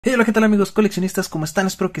Hey, hola, ¿qué tal amigos coleccionistas? ¿Cómo están?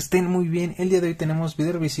 Espero que estén muy bien. El día de hoy tenemos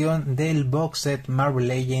video revisión del box set Marvel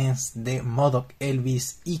Legends de MODOK,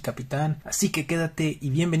 Elvis y Capitan. Así que quédate y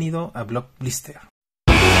bienvenido a Block Blister.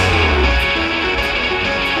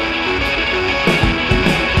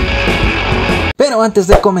 Pero antes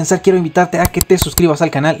de comenzar quiero invitarte a que te suscribas al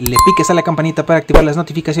canal, le piques a la campanita para activar las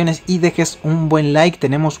notificaciones y dejes un buen like.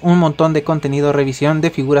 Tenemos un montón de contenido, revisión de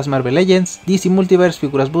figuras Marvel Legends, DC Multiverse,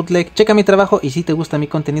 figuras bootleg. Checa mi trabajo y si te gusta mi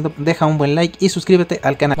contenido deja un buen like y suscríbete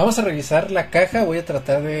al canal. Vamos a revisar la caja, voy a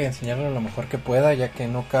tratar de enseñarlo lo mejor que pueda ya que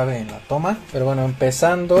no cabe en la toma. Pero bueno,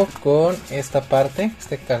 empezando con esta parte,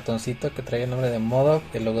 este cartoncito que trae el nombre de MODOK,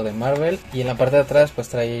 el logo de Marvel, y en la parte de atrás pues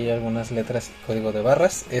trae ahí algunas letras y código de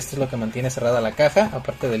barras. Esto es lo que mantiene cerrada la caja,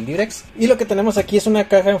 aparte del Direx. Y lo que tenemos aquí es una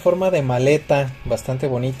caja en forma de maleta, bastante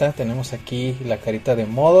bonita. Tenemos aquí la carita de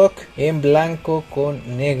MODOK en blanco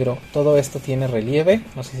con negro. Todo esto tiene relieve,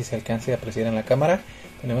 no sé si se alcance a apreciar en la cámara.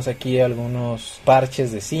 Tenemos aquí algunos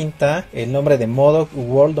parches de cinta. El nombre de MODOK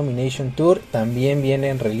World Domination Tour también viene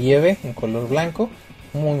en relieve, en color blanco.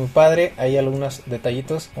 Muy padre, hay algunos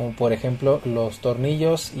detallitos como por ejemplo los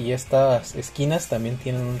tornillos y estas esquinas también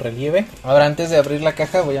tienen un relieve. Ahora antes de abrir la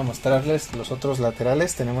caja voy a mostrarles los otros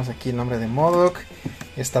laterales. Tenemos aquí el nombre de MODOK,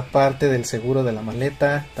 esta parte del seguro de la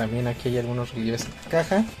maleta, también aquí hay algunos relieves en la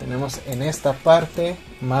caja. Tenemos en esta parte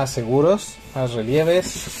más seguros, más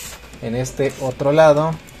relieves. En este otro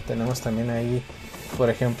lado tenemos también ahí por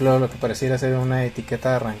ejemplo lo que pareciera ser una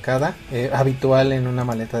etiqueta arrancada, habitual en una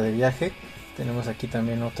maleta de viaje. Tenemos aquí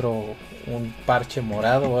también un parche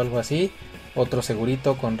morado o algo así, otro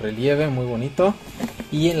segurito con relieve muy bonito.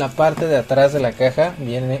 Y en la parte de atrás de la caja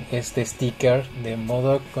viene este sticker de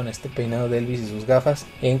MODOK con este peinado de Elvis y sus gafas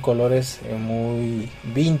en colores muy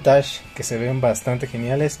vintage que se ven bastante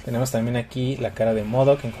geniales. Tenemos también aquí la cara de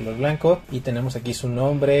MODOK en color blanco y tenemos aquí su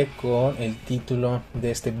nombre con el título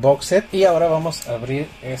de este box set. Y ahora vamos a abrir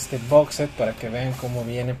este box set para que vean cómo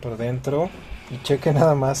viene por dentro. Y cheque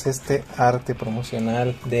nada más este arte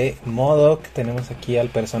promocional de MODOK. Tenemos aquí al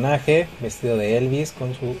personaje vestido de Elvis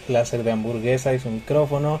con su láser de hamburguesa y su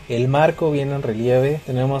micrófono. El marco viene en relieve.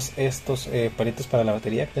 Tenemos estos palitos para la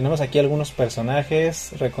batería. Tenemos aquí algunos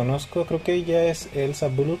personajes. Reconozco, creo que ella es Elsa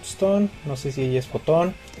Bloodstone. No sé si ella es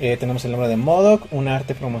Fotón. Tenemos el nombre de MODOK. Un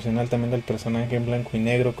arte promocional también del personaje en blanco y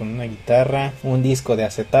negro con una guitarra. Un disco de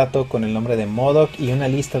acetato con el nombre de MODOK. Y una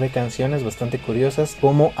lista de canciones bastante curiosas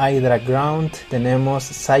como Hydra Ground. Tenemos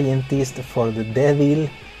Scientist for the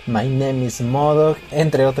Devil, My Name is MODOK,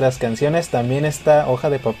 entre otras canciones. También esta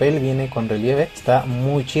hoja de papel viene con relieve, está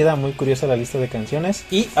muy chida, muy curiosa la lista de canciones.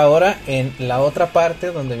 Y ahora en la otra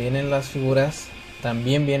parte donde vienen las figuras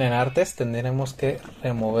también vienen artes. Tendremos que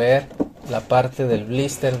remover la parte del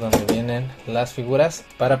blister donde vienen las figuras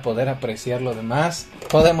para poder apreciar lo demás.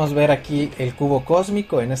 Podemos ver aquí el cubo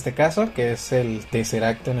cósmico en este caso, que es el tercer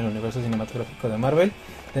acto en el universo cinematográfico de Marvel.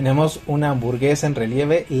 Tenemos una hamburguesa en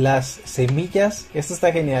relieve, las semillas, esto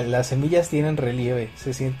está genial, las semillas tienen relieve,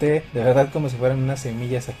 se siente de verdad como si fueran unas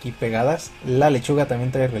semillas aquí pegadas. La lechuga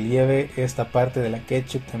también trae relieve, esta parte de la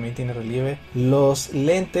ketchup también tiene relieve. Los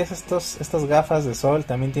lentes, estas gafas de sol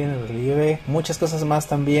también tienen relieve. Muchas cosas más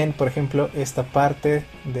también, por ejemplo esta parte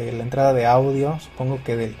de la entrada de audio, supongo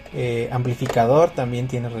que del amplificador también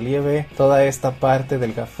tiene relieve. Toda esta parte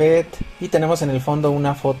del gafet y tenemos en el fondo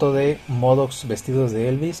una foto de MODOKs vestidos de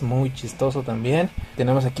Elvis. Muy chistoso también.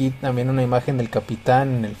 Tenemos aquí también una imagen del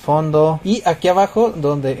Capitán en el fondo. Y aquí abajo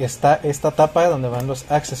donde está esta tapa donde van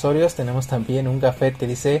los accesorios tenemos también un gafet que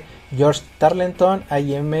dice George Tarleton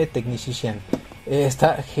I am a Technician.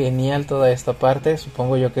 Está genial toda esta parte.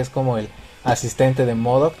 Supongo yo que es como el asistente de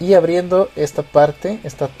MODOK. Y abriendo esta parte,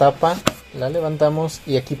 esta tapa, la levantamos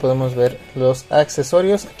y aquí podemos ver los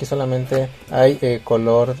accesorios. Aquí solamente hay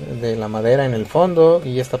color de la madera en el fondo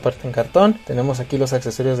y esta parte en cartón. Tenemos aquí los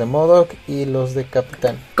accesorios de MODOK y los de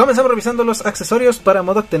Capitan. Comenzamos revisando los accesorios para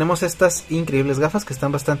MODOK. Tenemos estas increíbles gafas que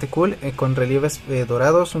están bastante cool, con relieves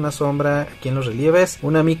dorados, una sombra aquí en los relieves,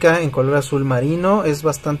 una mica en color azul marino, es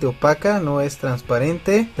bastante opaca, no es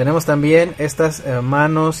transparente. Tenemos también estas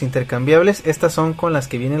manos intercambiables, estas son con las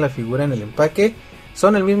que viene la figura en el empaque.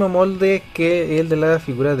 Son el mismo molde que el de la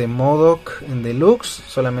figura de MODOK en Deluxe,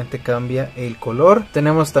 solamente cambia el color.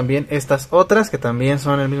 Tenemos también estas otras que también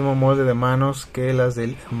son el mismo molde de manos que las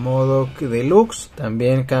del MODOK Deluxe,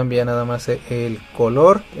 también cambia nada más el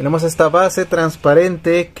color. Tenemos esta base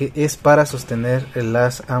transparente que es para sostener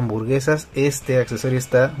las hamburguesas. Este accesorio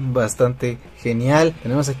está bastante genial.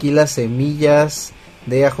 Tenemos aquí las semillas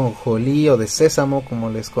de ajonjolí o de sésamo, como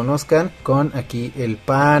les conozcan, con aquí el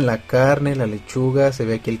pan, la carne, la lechuga, se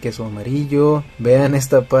ve aquí el queso amarillo. Vean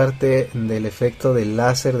esta parte del efecto del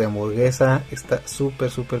láser de hamburguesa, está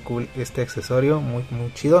súper cool este accesorio, muy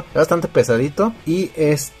chido, bastante pesadito. Y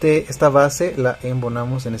esta base la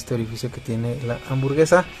embonamos en este orificio que tiene la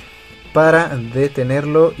hamburguesa para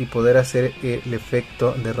detenerlo y poder hacer el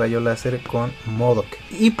efecto de rayo láser con MODOK.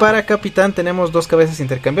 Y para Capitán tenemos dos cabezas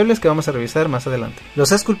intercambiables que vamos a revisar más adelante.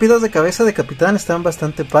 Los esculpidos de cabeza de Capitán están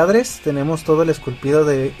bastante padres. Tenemos todo el esculpido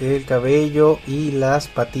del cabello y las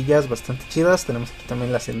patillas bastante chidas. Tenemos aquí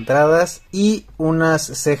también las entradas y unas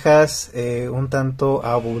cejas un tanto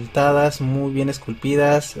abultadas, muy bien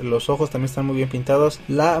esculpidas. Los ojos también están muy bien pintados.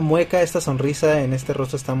 La mueca, esta sonrisa en este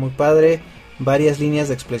rostro está muy padre. Varias líneas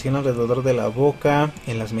de expresión alrededor de la boca,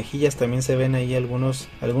 en las mejillas también se ven ahí algunos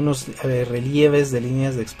relieves de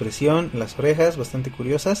líneas de expresión, las orejas bastante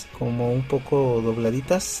curiosas, como un poco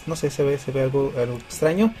dobladitas, no sé, se ve algo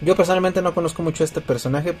extraño. Yo personalmente no conozco mucho a este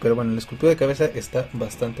personaje, pero bueno, el esculpido de cabeza está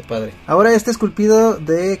bastante padre. Ahora este esculpido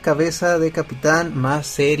de cabeza de Capitán, más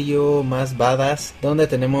serio, más badass, donde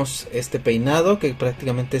tenemos este peinado que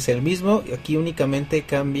prácticamente es el mismo, aquí únicamente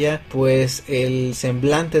cambia pues el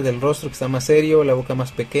semblante del rostro, que está más serio, la boca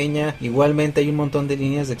más pequeña. Igualmente hay un montón de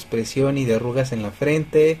líneas de expresión y de arrugas en la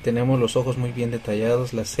frente. Tenemos los ojos muy bien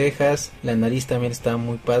detallados, las cejas, la nariz también está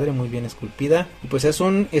muy padre, muy bien esculpida. Y pues es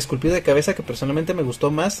un esculpido de cabeza que personalmente me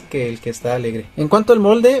gustó más que el que está alegre. En cuanto al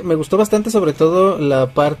molde, me gustó bastante, sobre todo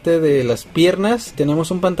la parte de las piernas.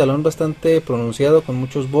 Tenemos un pantalón bastante pronunciado con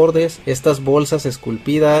muchos bordes, estas bolsas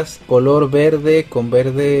esculpidas, color verde con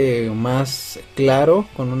verde más claro,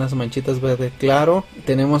 con unas manchitas verde claro.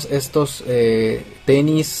 Tenemos estos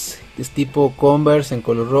tenis es tipo Converse en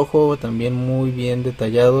color rojo, también muy bien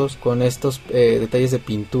detallados con estos detalles de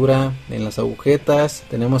pintura en las agujetas.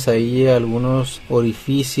 Tenemos ahí algunos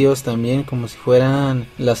orificios también como si fueran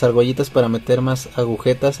las argollitas para meter más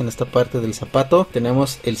agujetas en esta parte del zapato.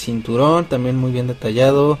 Tenemos el cinturón también muy bien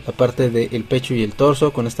detallado, la parte del pecho y el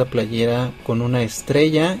torso con esta playera con una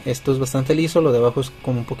estrella. Esto es bastante liso, lo de abajo es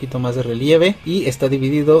como un poquito más de relieve y está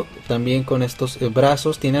dividido también con estos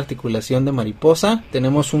brazos, tiene articulación de mariposa.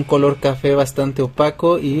 Tenemos un color café bastante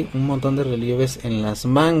opaco y un montón de relieves en las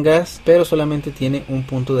mangas, pero solamente tiene un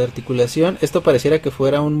punto de articulación. Esto pareciera que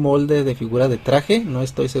fuera un molde de figura de traje, no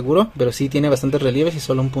estoy seguro, pero sí tiene bastantes relieves y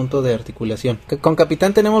solo un punto de articulación. Con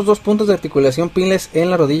Capitán tenemos dos puntos de articulación pinless en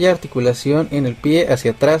la rodilla, articulación en el pie,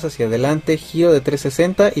 hacia atrás, hacia adelante, giro de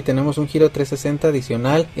 360 y tenemos un giro 360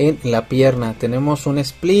 adicional en la pierna. Tenemos un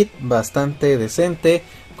split bastante decente,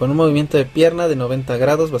 con un movimiento de pierna de 90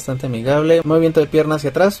 grados bastante amigable, movimiento de pierna hacia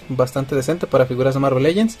atrás bastante decente para figuras de Marvel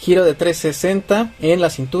Legends, giro de 360 en la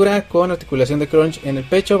cintura con articulación de crunch en el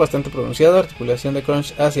pecho bastante pronunciado, articulación de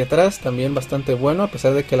crunch hacia atrás también bastante bueno a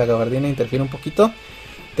pesar de que la gabardina interfiere un poquito.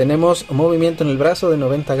 Tenemos movimiento en el brazo de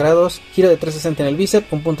 90 grados, giro de 360 en el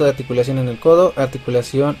bíceps, un punto de articulación en el codo,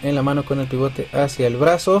 articulación en la mano con el pivote hacia el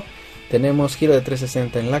brazo. Tenemos giro de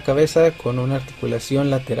 360 en la cabeza con una articulación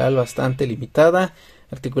lateral bastante limitada,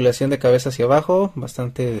 articulación de cabeza hacia abajo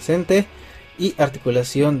bastante decente y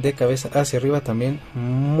articulación de cabeza hacia arriba también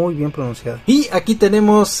muy bien pronunciada. Y aquí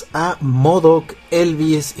tenemos a MODOK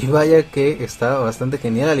Elvis y vaya que está bastante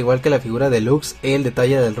genial, al igual que la figura deluxe. El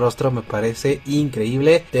detalle del rostro me parece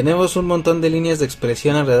increíble. Tenemos un montón de líneas de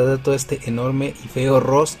expresión alrededor de todo este enorme y feo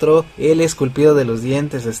rostro. El esculpido de los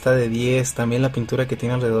dientes está de 10, también la pintura que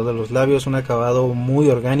tiene alrededor de los labios, un acabado muy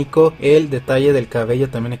orgánico. El detalle del cabello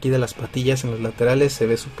también aquí de las patillas en los laterales se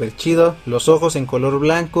ve súper chido. Los ojos en color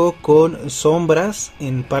blanco con sombras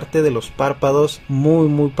en parte de los párpados,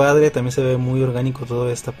 muy padre, también se ve muy orgánico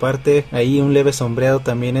toda esta parte. Ahí un leve sombreado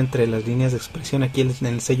también entre las líneas de expresión aquí en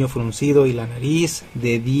el ceño fruncido y la nariz.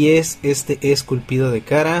 De 10 este esculpido de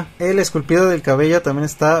cara. El esculpido del cabello también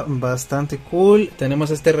está bastante cool. Tenemos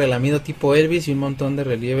este relamido tipo Elvis y un montón de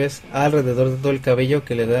relieves alrededor de todo el cabello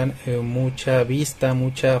que le dan mucha vista,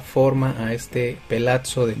 mucha forma a este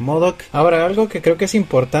pelazo de MODOK. Ahora algo que creo que es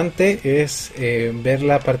importante es ver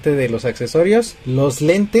la parte de los accesorios. Los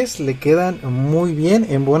lentes le quedan muy bien,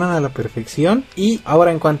 embonan a la perfección. Y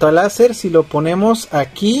ahora en cuanto al láser, si lo ponemos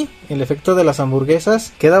aquí, el efecto de las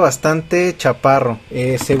hamburguesas queda bastante chaparro.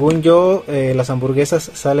 Según yo, las hamburguesas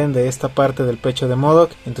salen de esta parte del pecho de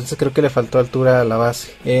MODOK, entonces creo que le faltó altura a la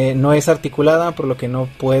base. No es articulada, por lo que no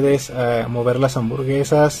puedes mover las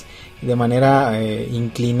hamburguesas de manera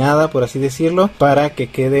inclinada, por así decirlo, para que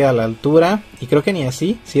quede a la altura. Y creo que ni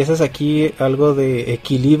así, si haces aquí algo de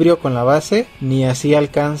equilibrio con la base, ni así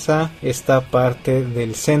alcanza esta parte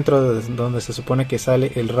del centro donde se supone que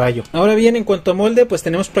sale el rayo. Ahora bien, en cuanto a molde, pues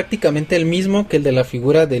tenemos prácticamente el mismo que el de la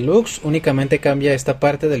figura deluxe, únicamente cambia esta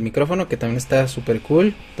parte del micrófono, que también está súper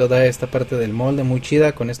cool. Toda esta parte del molde muy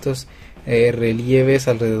chida, con estos relieves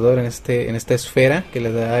alrededor en esta esfera que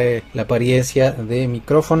le da la apariencia de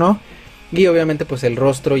micrófono. Y obviamente pues el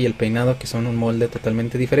rostro y el peinado, que son un molde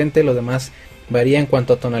totalmente diferente. Lo demás varía en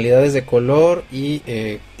cuanto a tonalidades de color y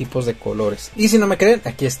tipos de colores. Y si no me creen,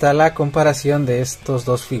 aquí está la comparación de estos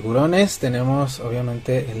dos figurones. Tenemos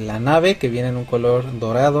obviamente la nave, que viene en un color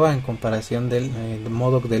dorado en comparación del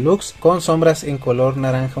MODOK Deluxe, con sombras en color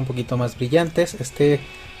naranja un poquito más brillantes. Este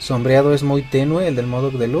sombreado es muy tenue, el del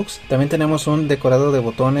MODOK Deluxe. También tenemos un decorado de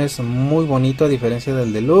botones muy bonito, a diferencia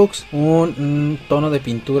del Deluxe. Un tono de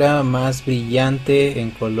pintura más brillante en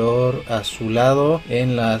color azulado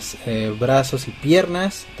en las brazos y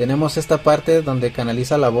piernas. Tenemos esta parte donde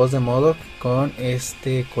canaliza la voz de MODOK con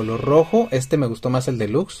este color rojo. Este me gustó más el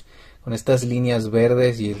Deluxe, con estas líneas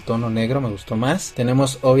verdes y el tono negro me gustó más.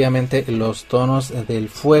 Tenemos obviamente los tonos del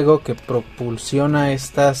fuego que propulsiona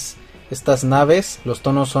estas naves. Los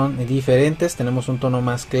tonos son diferentes. Tenemos un tono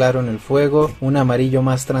más claro en el fuego, un amarillo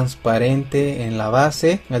más transparente en la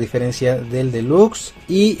base, a diferencia del Deluxe,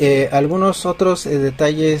 y algunos otros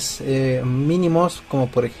detalles mínimos, como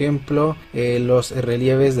por ejemplo los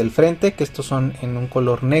relieves del frente, que estos son en un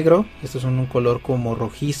color negro, estos son un color como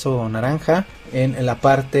rojizo o naranja. En la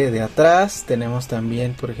parte de atrás tenemos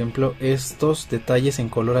también, por ejemplo, estos detalles en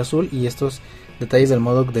color azul, y estos detalles del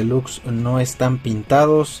MODOK Deluxe no están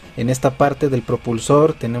pintados. En esta parte del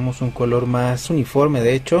propulsor tenemos un color más uniforme,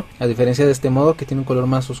 de hecho, a diferencia de este MODOK, que tiene un color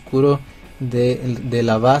más oscuro de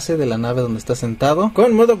la base de la nave donde está sentado.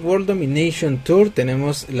 Con MODOK World Domination Tour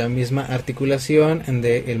tenemos la misma articulación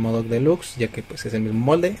del MODOK Deluxe, ya que pues es el mismo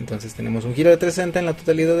molde. Entonces tenemos un giro de 360 en la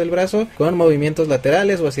totalidad del brazo, con movimientos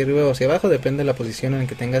laterales o hacia arriba o hacia abajo, depende de la posición en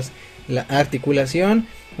que tengas la articulación.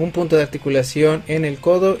 Un punto de articulación en el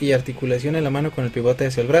codo y articulación en la mano con el pivote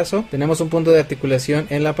hacia el brazo. Tenemos un punto de articulación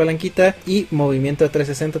en la palanquita y movimiento de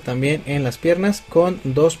 360 también en las piernas, con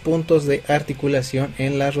 2 puntos de articulación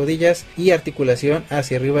en las rodillas y articulación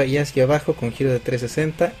hacia arriba y hacia abajo con giro de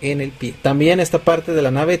 360 en el pie. También esta parte de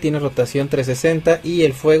la nave tiene rotación 360 y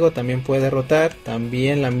el fuego también puede rotar.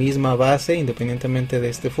 También la misma base, independientemente de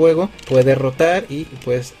este fuego, puede rotar y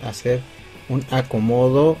puedes hacer un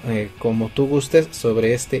acomodo como tú gustes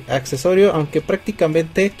sobre este accesorio, aunque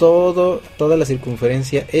prácticamente toda la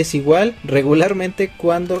circunferencia es igual. Regularmente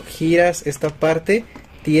cuando giras esta parte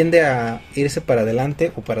tiende a irse para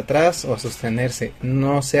adelante o para atrás o a sostenerse,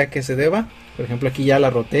 no sé a qué se deba. Por ejemplo, aquí ya la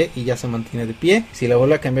roté y ya se mantiene de pie. Si la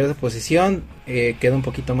vuelvo a cambiar de posición, queda un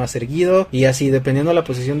poquito más erguido, y así dependiendo de la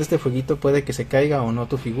posición de este fueguito puede que se caiga o no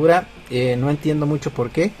tu figura. No entiendo mucho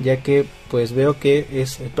por qué, ya que pues veo que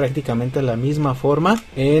es prácticamente la misma forma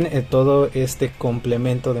en todo este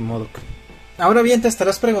complemento de MODOK. Ahora bien, te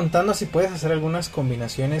estarás preguntando si puedes hacer algunas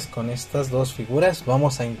combinaciones con estas dos figuras.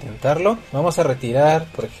 Vamos a intentarlo. Vamos a retirar,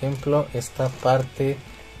 por ejemplo, esta parte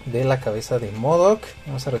de la cabeza de MODOK.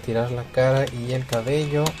 Vamos a retirar la cara y el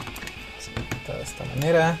cabello. De esta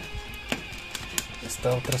manera.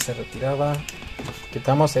 Esta otra se retiraba.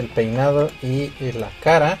 Quitamos el peinado y la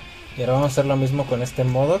cara. Y ahora vamos a hacer lo mismo con este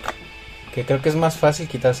MODOK, que creo que es más fácil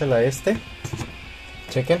quitársela a este.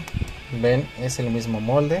 Chequen. Ven, es el mismo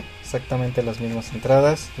molde, exactamente las mismas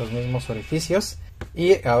entradas, los mismos orificios.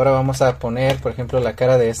 Y ahora vamos a poner, por ejemplo, la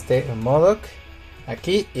cara de este MODOK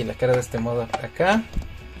aquí y la cara de este MODOK acá,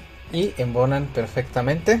 y embonan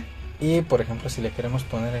perfectamente. Y por ejemplo, si le queremos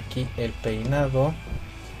poner aquí el peinado,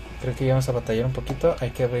 creo que ya vamos a batallar un poquito, hay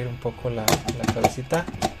que abrir un poco la cabecita.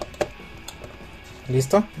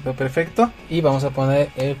 Listo, quedó perfecto. Y vamos a poner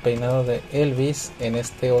el peinado de Elvis en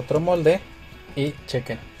este otro molde. Y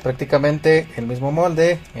chequen, prácticamente el mismo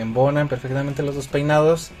molde, embonan perfectamente los dos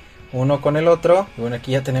peinados, uno con el otro. Y bueno,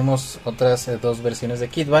 aquí ya tenemos otras dos versiones de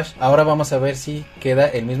Kit Bash. Ahora vamos a ver si queda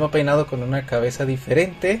el mismo peinado con una cabeza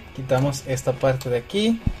diferente. Quitamos esta parte de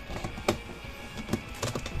aquí.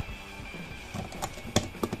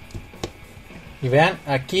 Y vean,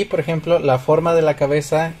 aquí por ejemplo la forma de la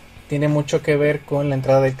cabeza tiene mucho que ver con la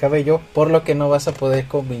entrada del cabello, por lo que no vas a poder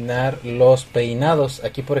combinar los peinados.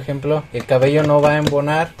 Aquí por ejemplo el cabello no va a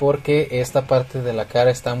embonar porque esta parte de la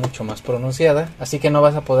cara está mucho más pronunciada, así que no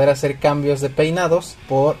vas a poder hacer cambios de peinados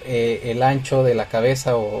por el ancho de la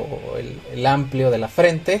cabeza o el amplio de la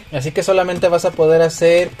frente. Así que solamente vas a poder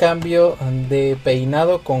hacer cambio de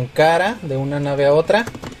peinado con cara de una nave a otra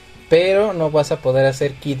pero no vas a poder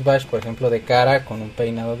hacer kit bash, por ejemplo, de cara con un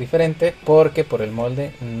peinado diferente, porque por el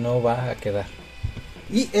molde no va a quedar.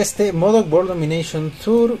 Y este MODOK World Domination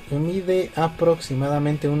Tour mide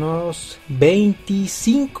aproximadamente unos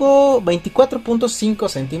 24.5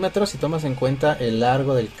 centímetros si tomas en cuenta el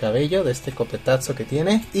largo del cabello de este copetazo que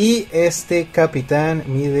tiene. Y este Capitan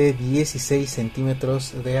mide 16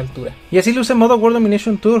 centímetros de altura. Y así luce MODOK World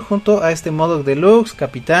Domination Tour junto a este MODOK Deluxe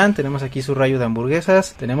Capitan. Tenemos aquí su rayo de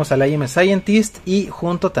hamburguesas, tenemos al IM Scientist y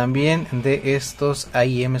junto también de estos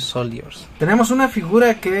IM Soldiers. Tenemos una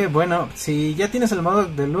figura que, bueno, si ya tienes el MODOK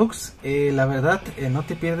Deluxe, la verdad no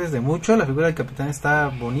te pierdes de mucho. La figura del Capitán está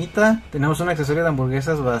bonita. Tenemos un accesorio de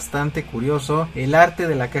hamburguesas bastante curioso. El arte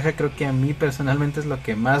de la caja creo que a mí personalmente es lo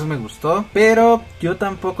que más me gustó, pero yo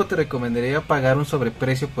tampoco te recomendaría pagar un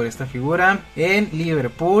sobreprecio por esta figura. En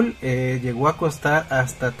Liverpool llegó a costar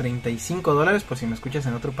hasta $35 por si me escuchas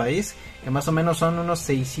en otro país, que más o menos son unos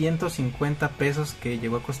 650 pesos que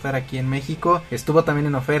llegó a costar aquí en México. Estuvo también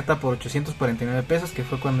en oferta por 849 pesos, que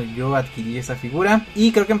fue cuando yo adquirí esa figura.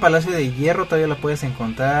 Y creo que en Palacio de Hierro todavía la puedes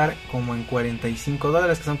encontrar como en $45,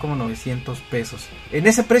 que son como 900 pesos. En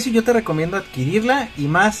ese precio yo te recomiendo adquirirla, y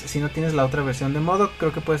más si no tienes la otra versión de MODOK.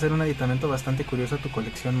 Creo que puede ser un aditamento bastante curioso a tu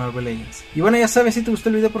colección Marvel Legends. Y bueno, ya sabes, si te gustó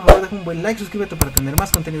el video, por favor deja un buen like, suscríbete para tener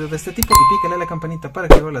más contenido de este tipo y pícale a la campanita para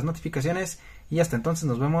activar las notificaciones. Y hasta entonces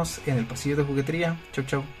nos vemos en el pasillo de juguetería. Chau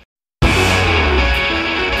chau.